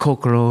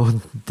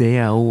 Kokoro, they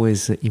are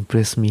always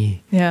impress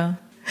me. Yeah.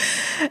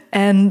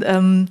 And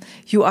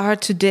you are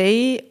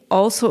today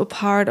also a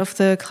part of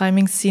the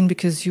climbing scene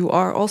because you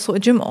are also a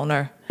gym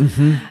owner.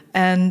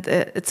 And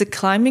it's a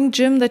climbing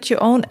gym that you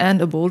own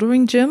and a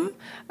bouldering gym.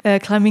 A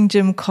climbing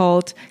gym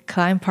called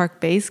Climb Park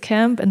Base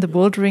Camp, and the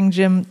bouldering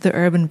gym, the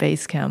Urban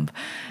Base Camp.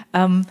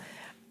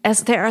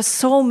 As there are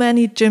so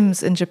many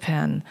gyms in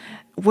Japan,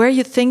 were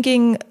you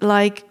thinking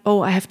like,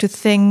 oh, I have to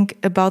think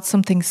about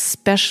something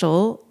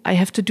special, I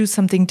have to do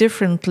something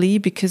differently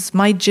because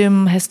my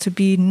gym has to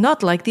be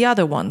not like the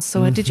other ones?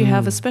 So did you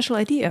have a special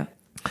idea?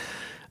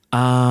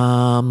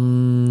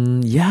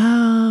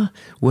 Yeah,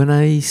 when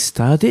I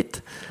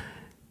started,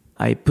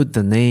 I put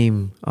the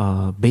name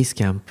Base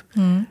Camp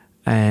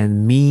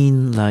and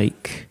mean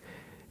like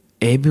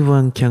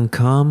everyone can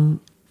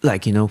come,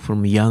 like,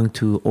 from young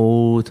to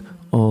old,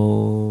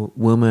 or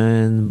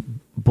women,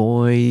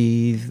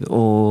 boys,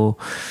 or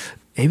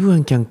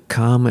everyone can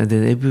come, and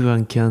then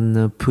everyone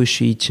can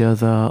push each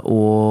other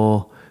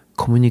or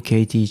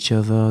communicate each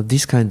other.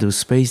 This kind of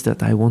space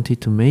that I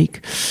wanted to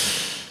make.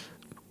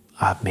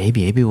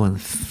 Maybe everyone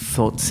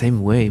thought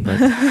same way, but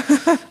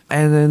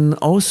and then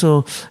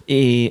also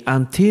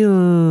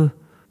until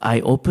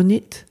I opened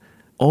it,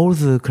 all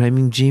the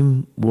climbing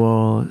gym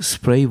were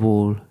spray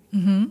wall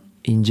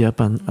in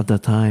Japan at the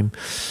time,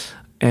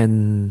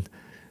 and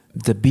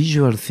the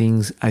visual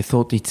things, I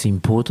thought it's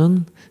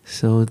important.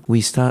 So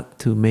we start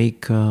to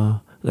make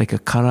like a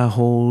color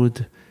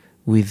hold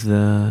with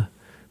the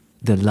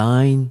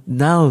line.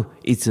 Now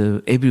it's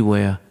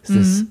everywhere,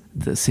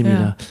 the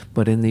similar. Yeah.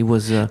 But then it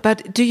was...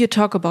 But do you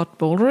talk about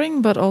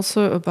bouldering, but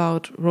also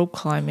about rope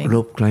climbing?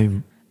 Rope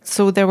climbing.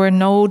 So there were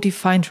no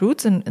defined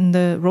routes in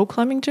the rope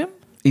climbing gym?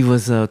 It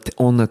was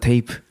on a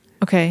tape.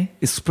 Okay.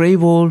 A spray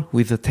wall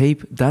with a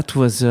tape. That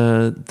was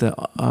the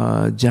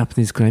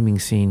Japanese climbing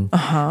scene.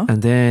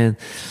 And then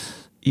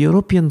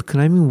European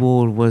climbing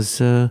wall was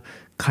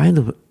kind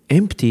of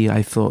empty,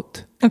 I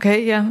thought.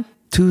 Okay, yeah.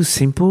 Too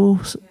simple.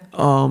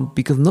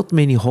 Because not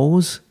many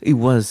holes. It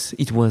was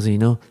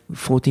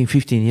 14,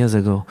 15 years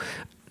ago.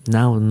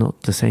 Now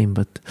not the same,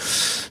 but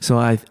so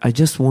I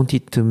just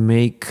wanted to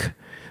make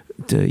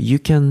you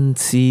can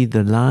see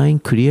the line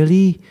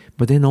clearly,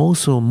 but then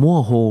also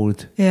more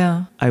hold.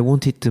 Yeah. I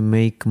wanted to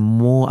make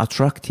more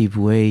attractive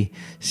way.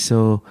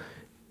 So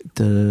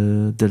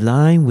the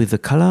line with the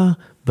color,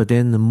 but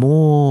then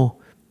more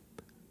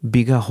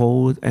bigger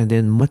hold and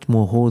then much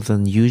more hold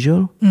than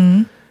usual.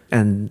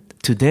 And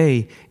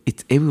today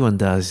everyone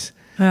does.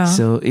 Yeah.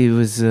 So it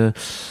was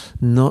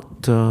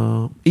not.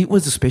 It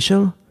was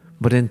special,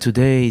 but then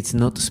today it's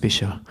not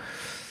special.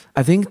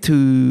 I think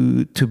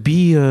to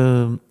be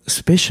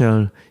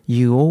special,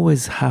 you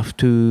always have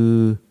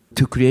to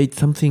create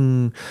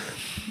something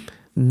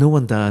no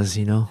one does,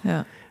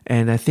 Yeah.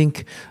 And I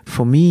think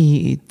for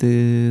me,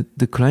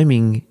 the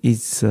climbing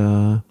is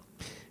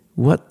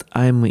what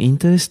I'm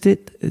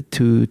interested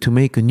to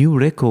make a new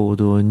record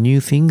or new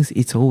things.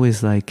 It's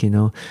always like,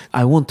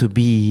 I want to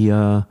be,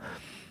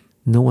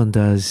 no one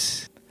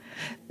does.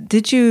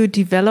 Did you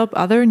develop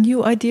other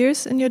new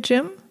ideas in your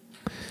gym?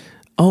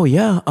 Oh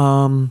yeah.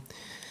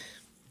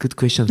 Good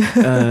question.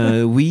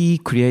 We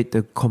create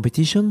a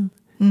competition.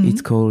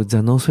 It's called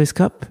the Northwest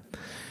Cup.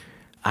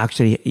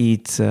 Actually,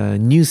 it's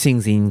new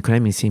things in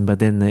climbing scene, but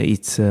then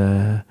it's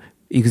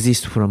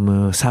exists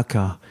from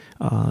soccer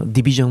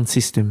division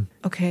system.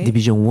 Okay.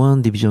 Division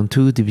 1, Division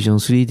 2, Division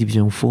 3,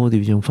 Division 4,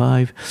 Division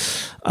 5.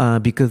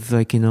 Because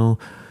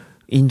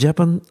in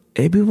Japan,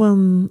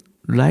 everyone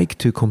like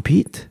to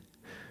compete,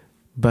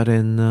 but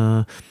then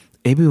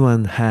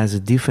everyone has a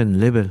different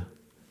level.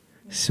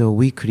 So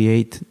we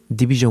create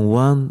Division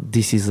 1,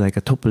 this is like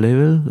a top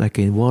level, like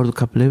a World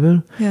Cup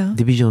level. Yeah.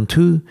 Division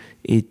 2,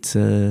 it's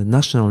a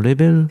national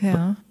level.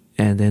 Yeah.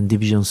 And then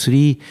Division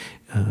 3,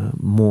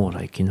 more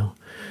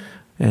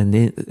And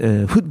then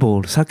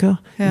football, soccer,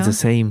 it's the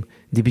same.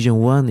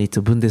 Division 1, it's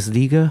a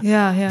Bundesliga.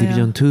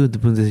 Division 2, the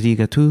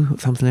Bundesliga 2,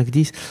 something like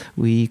this.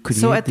 We create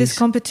So at this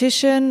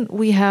competition,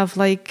 we have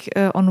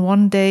on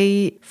one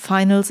day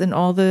finals in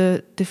all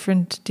the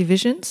different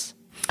divisions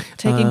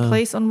taking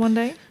place on one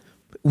day?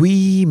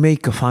 We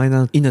make a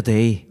final in a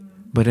day,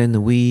 but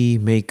then we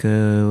make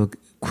a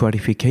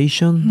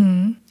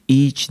qualification,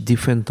 each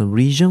different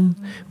region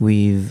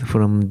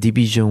from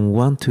Division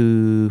 1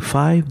 to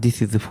 5,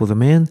 this is for the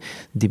men,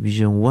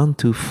 Division 1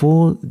 to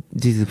 4,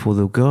 this is for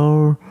the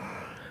girl,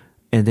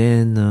 and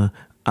then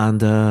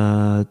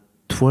under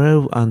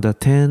 12, under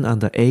 10,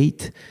 under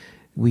 8,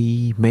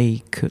 we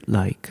make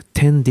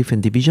 10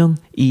 different divisions,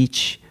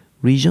 each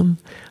region,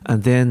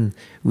 and then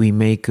we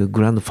make a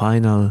grand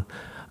final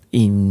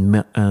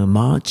in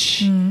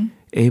March,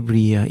 every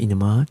year in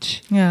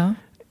March. Yeah.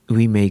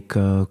 We make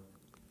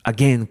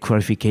again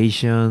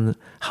qualification,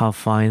 half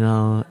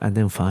final, and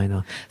then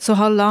final. So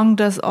how long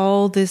does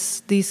all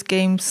these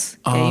games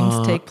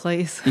take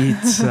place?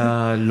 It's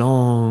a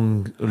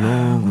long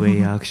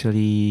way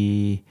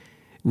actually.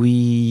 We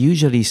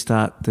usually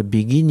start the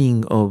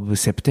beginning of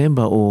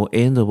September or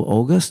end of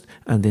August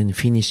and then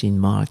finish in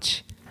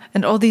March.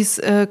 And all these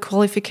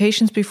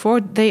qualifications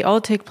before, they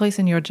all take place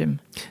in your gym?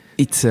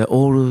 It's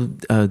all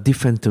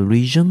different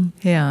region.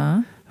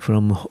 Yeah.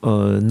 From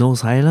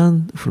North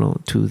Island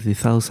to the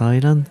South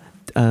Island.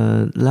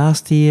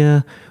 Last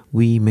year,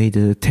 we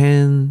made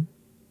 10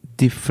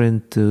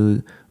 different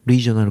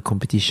regional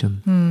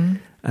competition.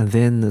 And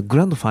then the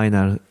grand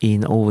final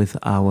in always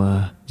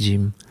our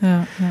gym.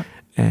 Yeah.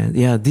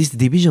 And this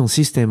division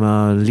system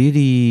are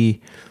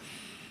really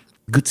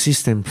good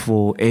system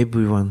for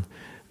everyone.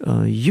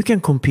 You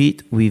can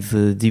compete with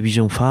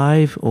Division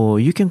 5 or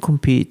you can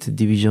compete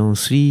Division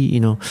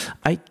 3.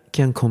 I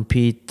can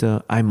compete,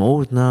 I'm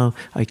old now,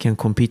 I can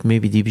compete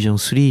maybe Division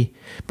 3.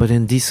 But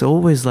then this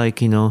always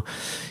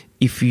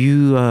if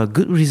you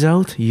good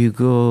result, you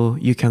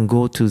can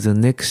go to the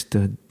next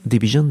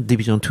division,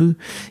 Division 2.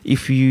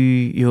 If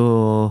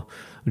your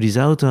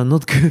result are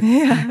not good,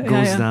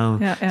 goes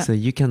down. Yeah. So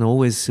you can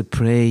always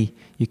play,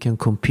 you can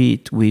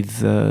compete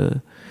with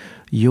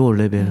your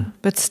level.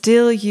 But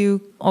still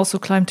you also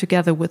climb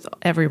together with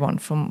everyone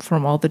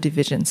from all the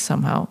divisions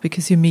somehow,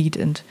 because you meet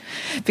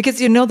because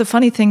the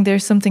funny thing,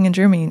 there's something in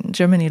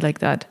Germany like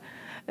that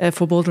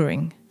for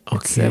bouldering.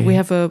 Okay. We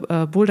have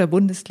a Boulder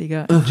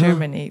Bundesliga in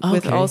Germany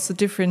with also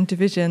different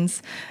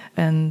divisions,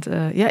 and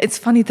it's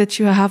funny that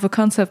you have a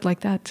concept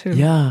like that too.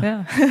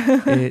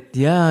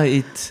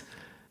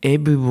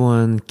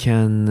 Everyone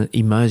can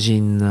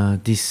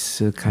imagine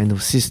this kind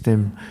of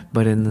system,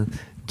 but then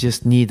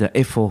just need an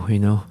effort,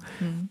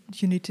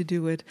 You need to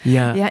do it.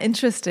 Yeah,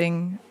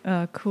 interesting,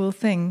 cool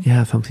thing.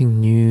 Yeah, something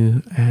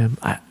new.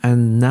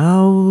 And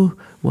now,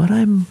 what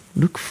I'm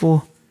looking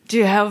for. Do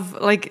you have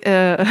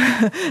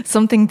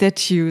something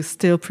that you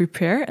still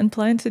prepare and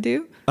plan to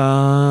do?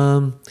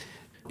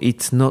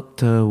 It's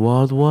not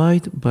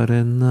worldwide, but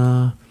then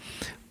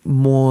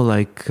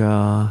more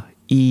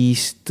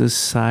east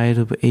side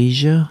of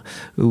Asia.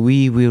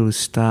 We will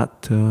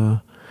start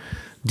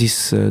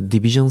this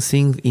division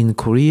thing in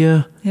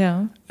Korea.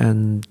 Yeah.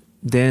 And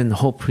then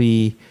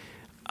hopefully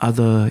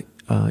other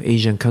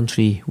Asian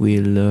country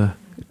will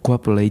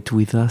cooperate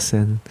with us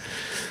and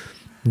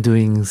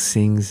doing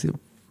things,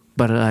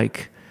 but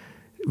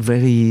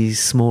very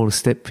small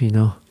step,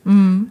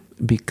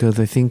 because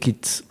I think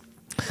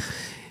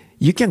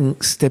you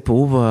can step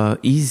over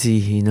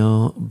easy,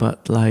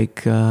 but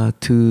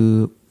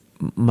to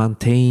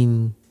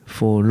maintain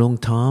for a long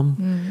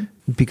time,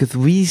 because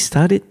we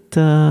started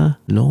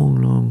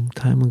long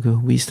time ago.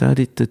 We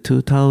started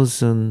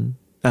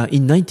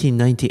in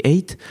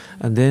 1998,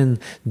 and then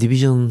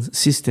division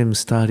system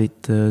started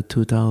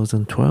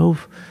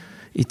 2012.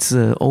 It's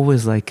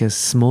always a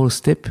small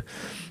step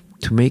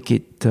to make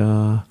it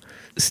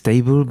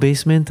stable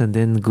basement and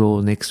then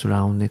go next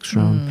round.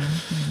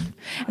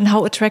 And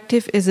how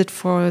attractive is it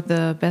for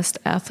the best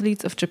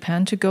athletes of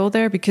Japan to go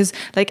there? Because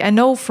I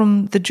know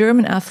from the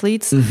German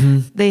athletes,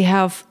 they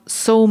have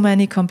so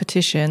many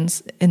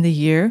competitions in the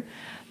year.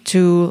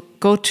 To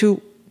go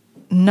to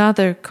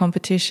another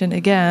competition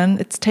again,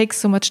 it takes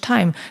so much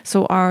time.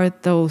 So are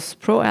those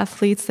pro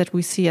athletes that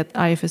we see at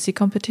IFSC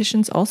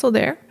competitions also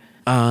there?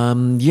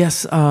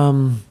 Yes,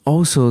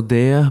 also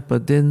there,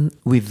 but then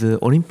with the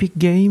Olympic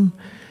game,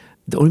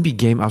 the Olympic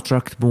game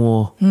attract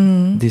more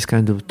this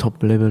kind of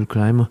top level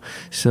climber.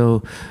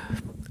 So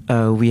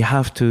we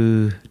have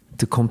to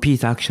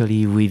compete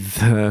actually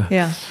with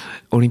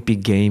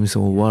Olympic games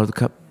or World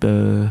Cup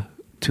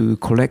to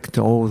collect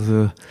all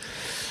the.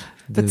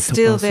 But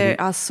still, there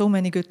are so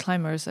many good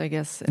climbers, I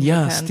guess. In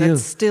Japan.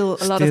 Still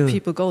a lot of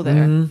people go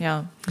there.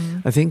 Yeah,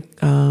 I think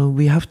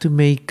we have to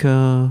make.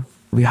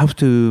 We have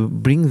to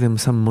bring them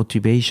some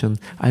motivation.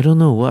 I don't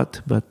know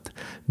what, but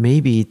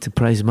maybe it's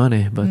prize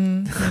money. But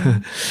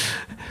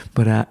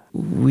but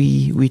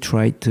we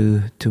try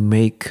to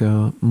make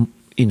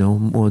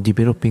more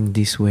developing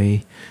this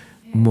way,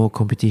 more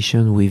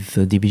competition with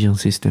the division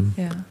system.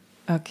 Yeah.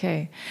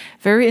 Okay,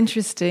 very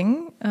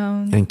interesting.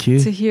 Thank you.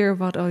 To hear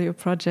about all your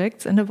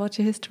projects and about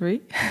your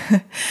history.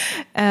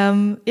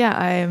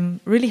 I'm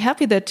really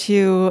happy that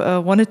you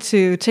wanted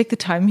to take the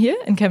time here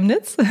in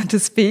Chemnitz to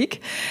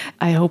speak.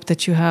 I hope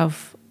that you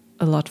have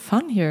a lot of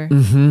fun here.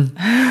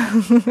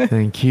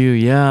 Thank you.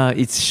 Yeah,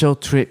 it's a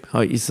short trip.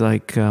 It's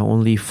like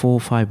only 4 or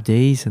 5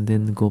 days and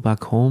then go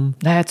back home.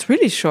 That's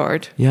really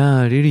short.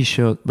 Yeah, really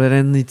short. But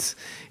then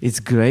it's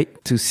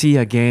great to see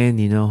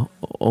again,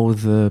 all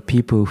the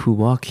people who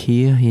work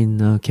here in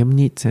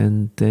Chemnitz,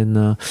 and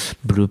then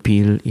Blue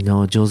Pill,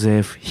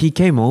 Joseph. He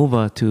came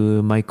over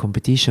to my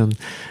competition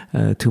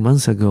 2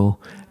 months ago,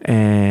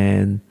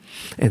 and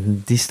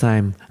this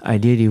time I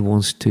really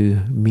want to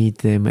meet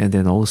them and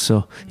then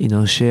also,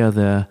 share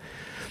the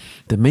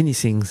many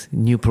things,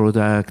 new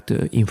product,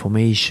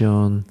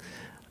 information.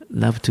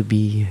 Love to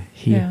be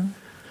here. Yeah.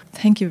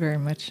 Thank you very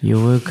much.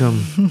 You're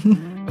welcome.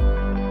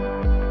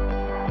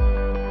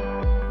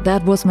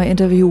 That was my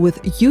interview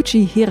with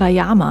Yuji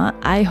Hirayama.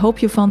 I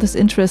hope you found this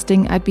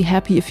interesting. I'd be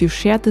happy if you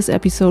shared this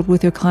episode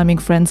with your climbing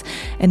friends,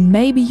 and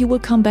maybe you will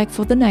come back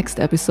for the next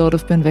episode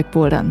of Bin weg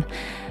Bouldern.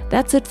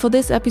 That's it for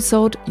this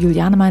episode.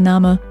 Juliane mein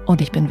Name und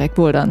ich bin weg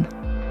Bouldern.